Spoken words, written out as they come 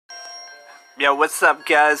Yo, what's up,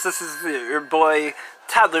 guys? This is your boy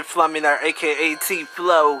T-Flothebeast, aka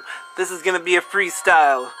T-Flow. This is gonna be a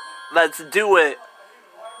freestyle. Let's do it.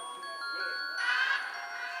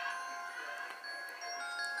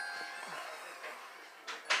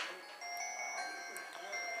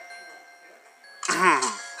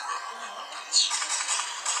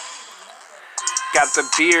 Got the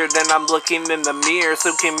beard and I'm looking in the mirror,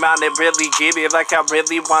 so come on and really give it like I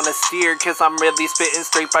really wanna steer, cause I'm really spitting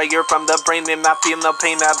straight fire from the brain and not feeling no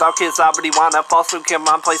pain at all, cause I already wanna fall, so come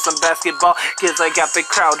on play some basketball, cause I got the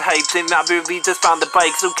crowd hyped and I really just found the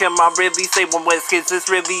bike, so come on really say one word, cause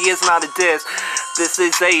this really is not a diss. This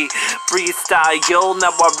is a freestyle, yo,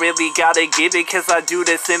 now I really gotta get it, cause I do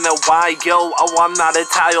this in a while, yo. Oh, I'm not a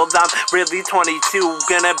child, I'm really 22,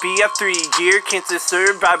 gonna be a 3-year cancer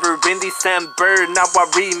survivor in December. Now I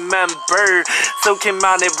remember, so come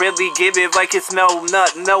on and really give it like it's not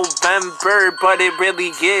November, but it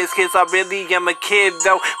really is, cause I really am a kid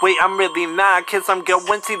though. Wait, I'm really not, cause I'm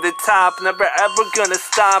going to the top, never ever gonna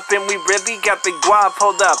stop, and we really got the guap.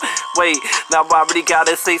 Hold up, wait, now I already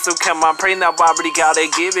gotta say, so come on pray, now I already gotta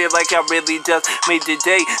give it like I really just made the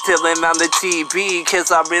day, chillin' on the TV,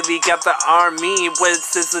 cause I really got the army, which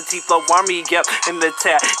is the T-Flow army, yep, in the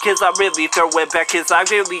tag, cause I really throw it back, cause I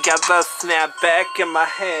really got the snap back in my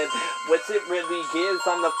head, which it really is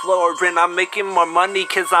on the floor, and I'm making more money,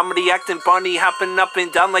 cause I'm reacting funny, hopping up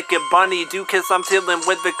and down like a bunny, dude, cause I'm chilling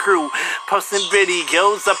with the crew, posting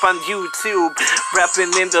videos up on YouTube, rapping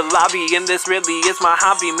in the lobby, and this really is my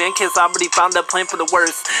hobby, man, cause I already found a plan for the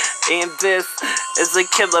worst, and this is a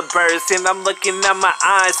killer burst, and I'm looking at my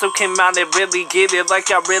eyes, so come out and really get it like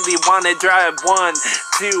I really wanna drive. 1,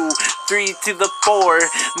 2, 3 to the 4,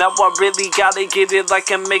 now I really gotta get it like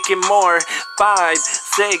I'm making more. 5,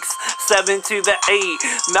 6, 7 to the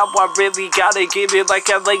 8, now I really gotta get it like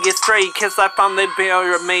I lay it straight, cause I found the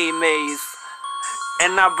bear of mayonnaise,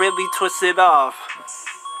 and I really twist it off,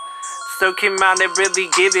 so come out and really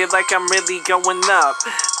get it like I'm really going up,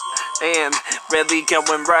 and really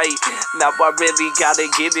going right. Now I really gotta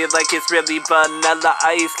get it like it's really vanilla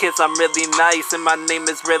ice, cause I'm really nice and my name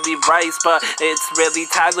is really Rice, but it's really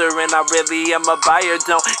Tyler and I really am a buyer.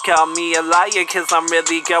 Don't call me a liar, cause I'm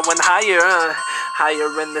really going higher, higher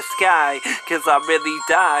in the sky, cause I really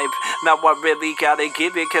dive. Now I really gotta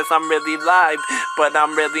get it, cause I'm really live, but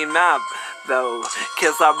I'm really not though,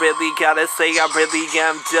 cause I really gotta say I really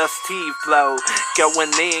am just T-Flow, going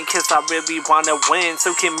in cause I really wanna win, so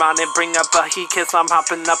come on and bring up a heat, cause I'm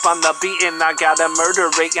hopping up on the beat and I got a murder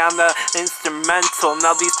rate on the instrumental.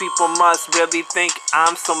 Now these people must really think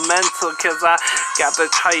I'm so mental, cause I got the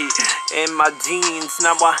tight in my jeans.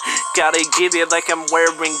 Now I gotta get it like I'm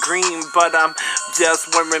wearing green, but I'm just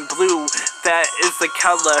wearing blue, that is the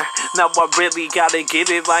color. Now I really gotta get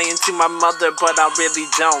it, lying to my mother, but I really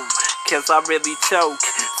don't, cause I really choke,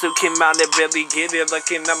 so come out and really get it,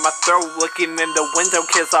 looking at my throat, looking in the window,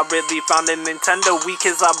 cause I really found a Nintendo Wii,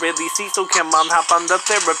 cause I really see, so come on, hop on the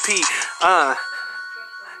therapy,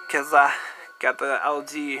 cause I got the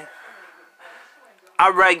LG.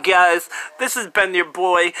 Alright guys, this has been your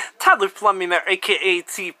boy, T-Flothebeast, aka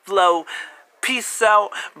T-Flow. Peace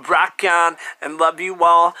out, rock on, and love you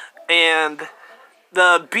all, and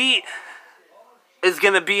the beat is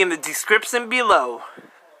gonna be in the description below.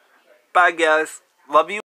 Bye guys. Love you.